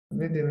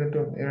made a lot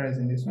of errors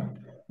in this one.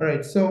 All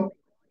right, so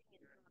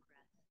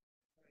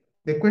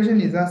the question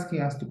is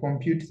asking us to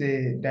compute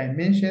the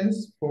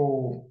dimensions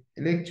for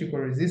electrical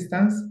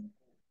resistance,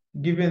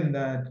 given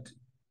that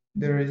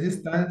the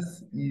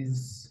resistance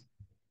is,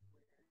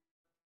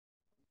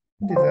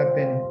 what is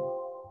happening?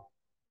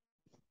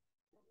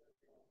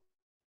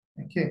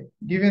 Okay,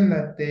 given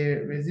that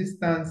the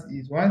resistance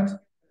is what?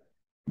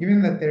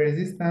 Given that the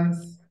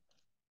resistance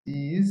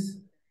is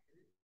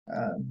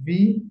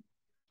V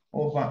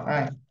over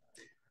I.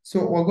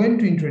 So we're going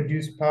to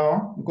introduce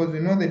power because we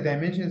know the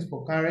dimensions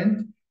for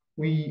current.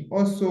 We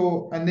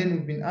also, and then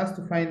we've been asked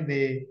to find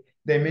the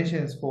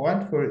dimensions for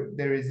what? For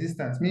the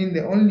resistance, meaning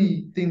the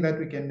only thing that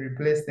we can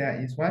replace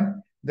there is what?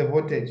 The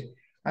voltage.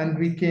 And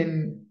we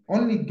can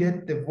only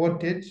get the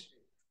voltage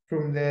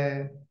from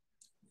the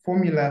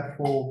formula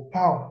for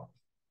power.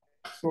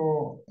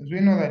 So as we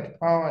know that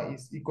power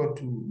is equal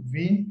to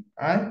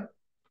VI,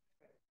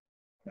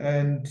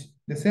 and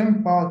the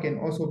same power can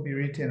also be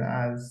written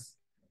as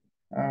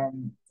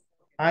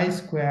I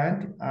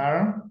squared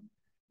R.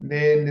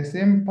 Then the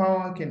same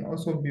power can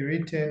also be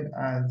written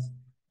as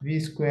V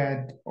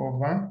squared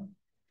over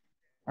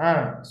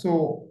R.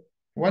 So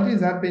what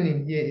is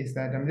happening here is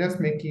that I'm just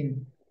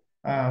making,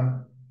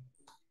 at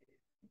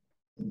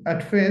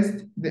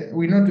first,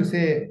 we know to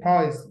say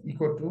power is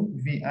equal to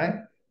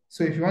VI.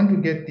 So if you want to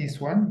get this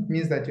one, it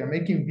means that you're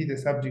making V the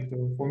subject of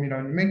the formula.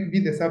 When you make V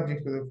the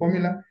subject of the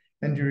formula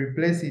and you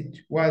replace it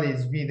while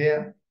there's V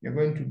there, you're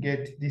going to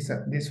get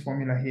this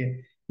formula here.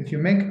 If you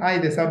make I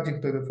the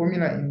subject of the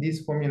formula in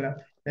this formula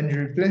and you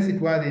replace it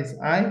while there's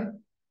I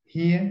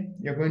here,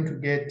 you're going to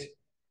get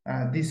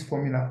this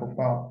formula for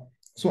power.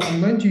 So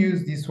I'm going to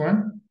use this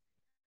one.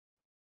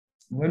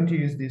 I'm going to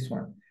use this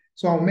one.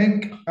 So I'll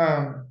make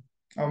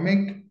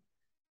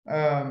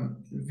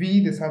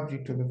V the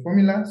subject of the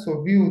formula.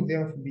 So V will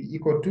therefore be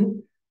equal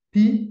to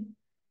P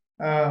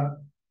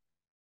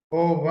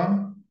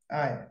over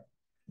I.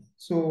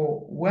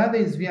 So where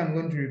there is V, I'm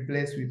going to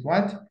replace with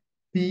what?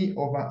 P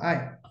over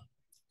I.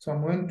 So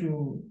I'm going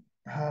to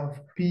have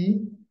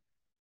P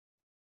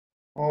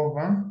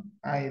over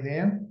I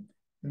there.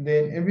 And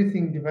then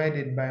everything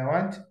divided by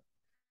what?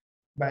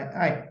 By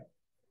I.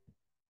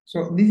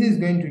 So this is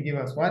going to give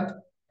us what?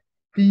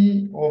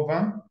 P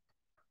over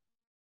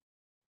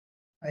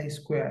I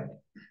squared.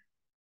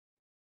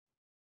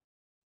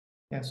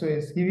 Yeah, so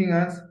it's giving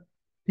us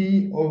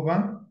P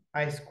over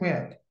I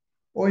squared.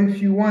 Or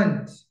if you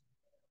want,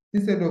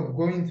 instead of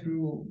going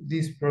through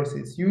this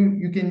process,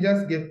 you can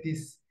just get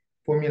this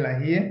formula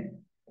here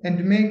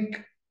and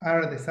make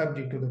R the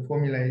subject of the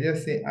formula. You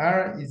just say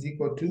R is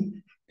equal to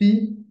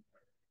P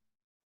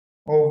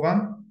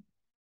over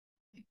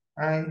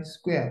I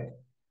squared.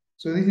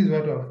 So this is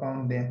what we have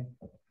found there.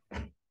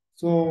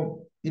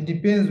 So it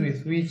depends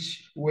with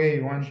which way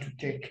you want to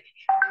take.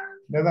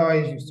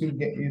 Otherwise, you still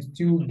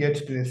get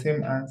to the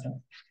same answer.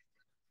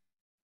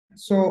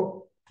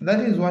 So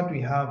that is what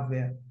we have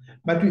there.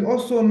 But we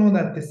also know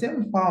that the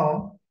same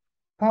power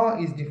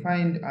is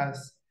defined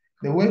as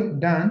the work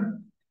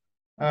done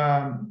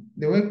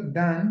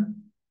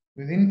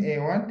within a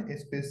what? A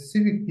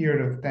specific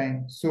period of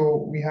time. So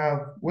we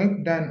have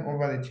work done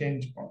over the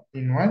change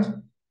in what?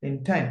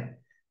 In time.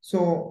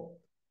 So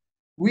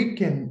we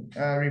can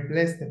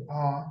replace the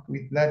power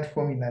with that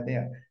formula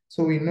there.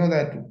 So we know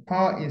that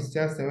power is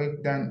just the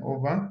work done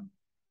over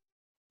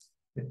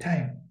the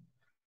time.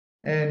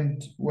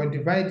 And we're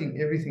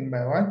dividing everything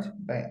by what?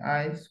 By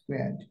I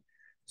squared.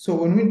 So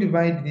when we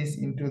divide this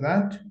into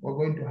that, we're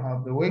going to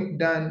have the work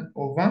done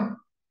over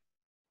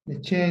the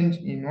change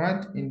in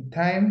what? In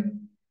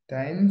time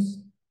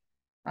times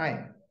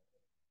I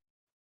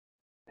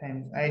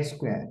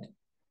squared.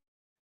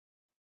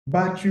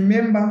 But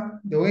remember,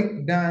 the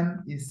work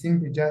done is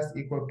simply just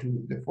equal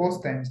to the force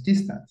times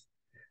distance.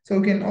 So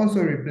we can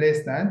also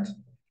replace that.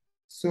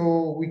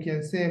 So we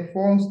can say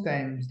force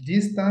times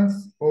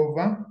distance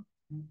over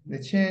the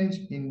change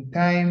in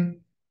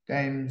time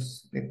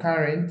times the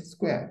current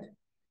squared.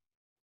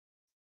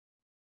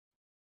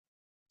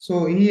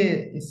 So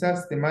here it's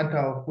just the matter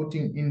of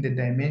putting in the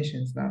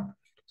dimensions now.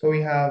 So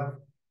we have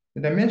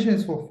the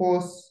dimensions for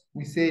force.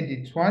 We said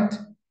it's what?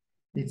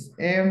 It's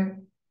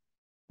M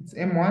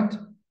what?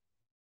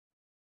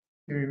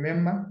 You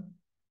remember?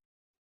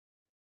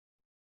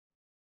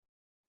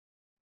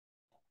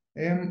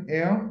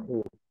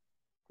 ML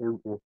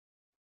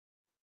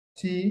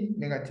T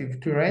negative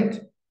 2,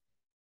 right?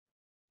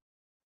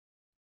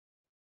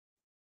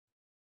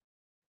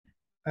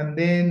 And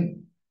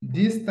then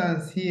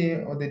distance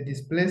here, or the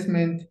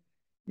displacement,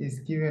 is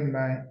given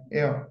by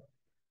L.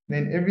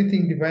 Then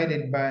everything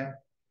divided by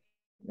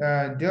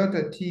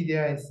delta T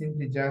there is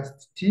simply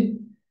just T,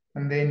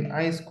 and then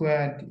I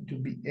squared to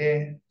be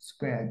A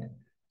squared.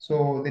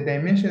 So the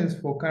dimensions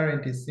for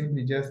current is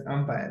simply just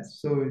amperes.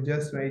 So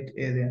just write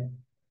A there.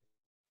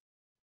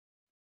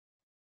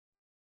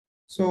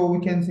 So we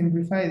can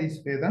simplify this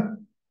further.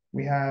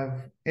 We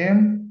have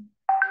M,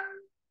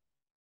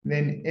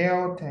 then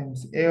L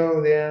times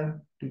L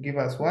there to give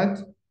us what?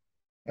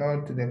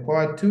 L to the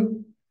power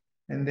 2.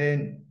 And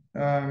then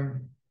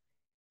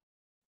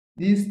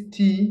this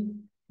t,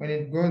 when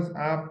it goes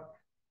up,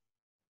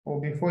 or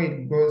before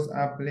it goes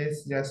up,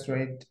 let's just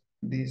write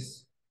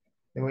this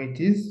the way it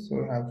is. So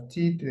we have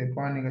t to the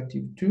power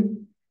negative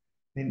 2,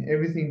 then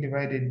everything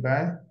divided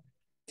by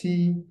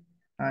t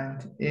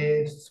and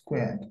a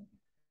squared.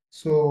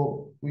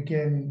 So we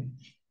can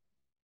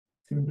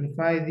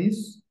simplify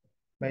this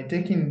by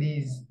taking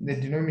these, the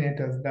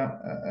denominators down,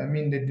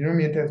 the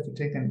denominators to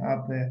take them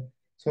up there.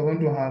 So we're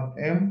going to have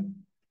m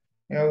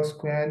l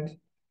squared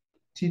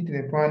t to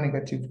the power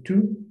negative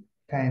 2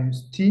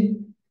 times t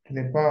to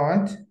the power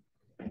what?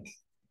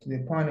 To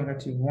the power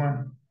negative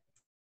 1.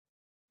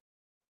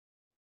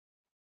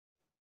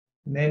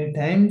 And then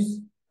times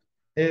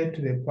a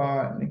to the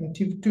power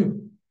negative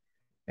 2.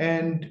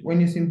 And when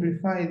you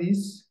simplify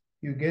this,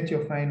 you get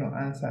your final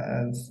answer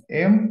as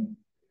m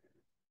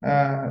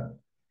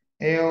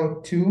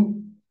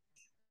L2.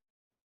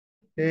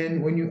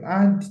 Then when you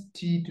add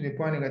t to the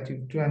power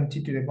negative 2 and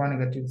t to the power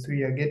negative 3,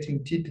 you're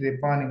getting t to the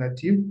power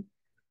negative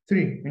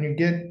 3. When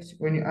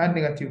you add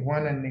negative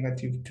 1 and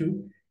negative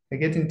 2, you're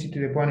getting t to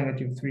the power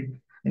negative 3.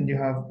 And you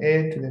have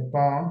a to the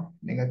power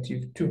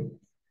negative 2.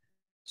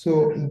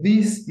 So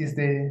this is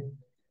the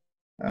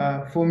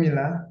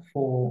formula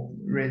for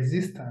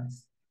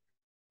resistance.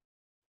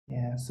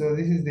 Yeah, so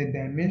this is the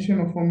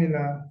dimensional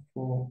formula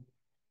for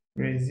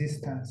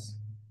resistance.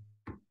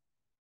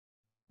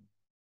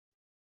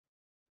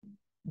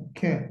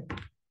 Okay.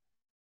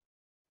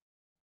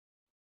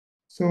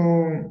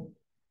 So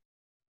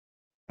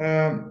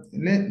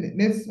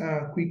let's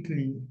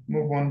quickly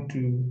move on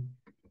to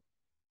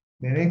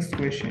the next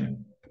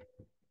question.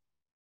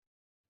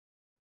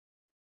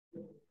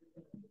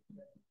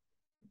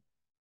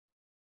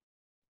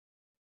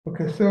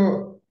 Okay,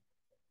 so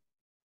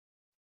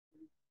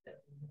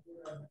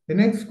the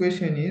next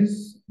question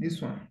is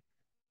this one.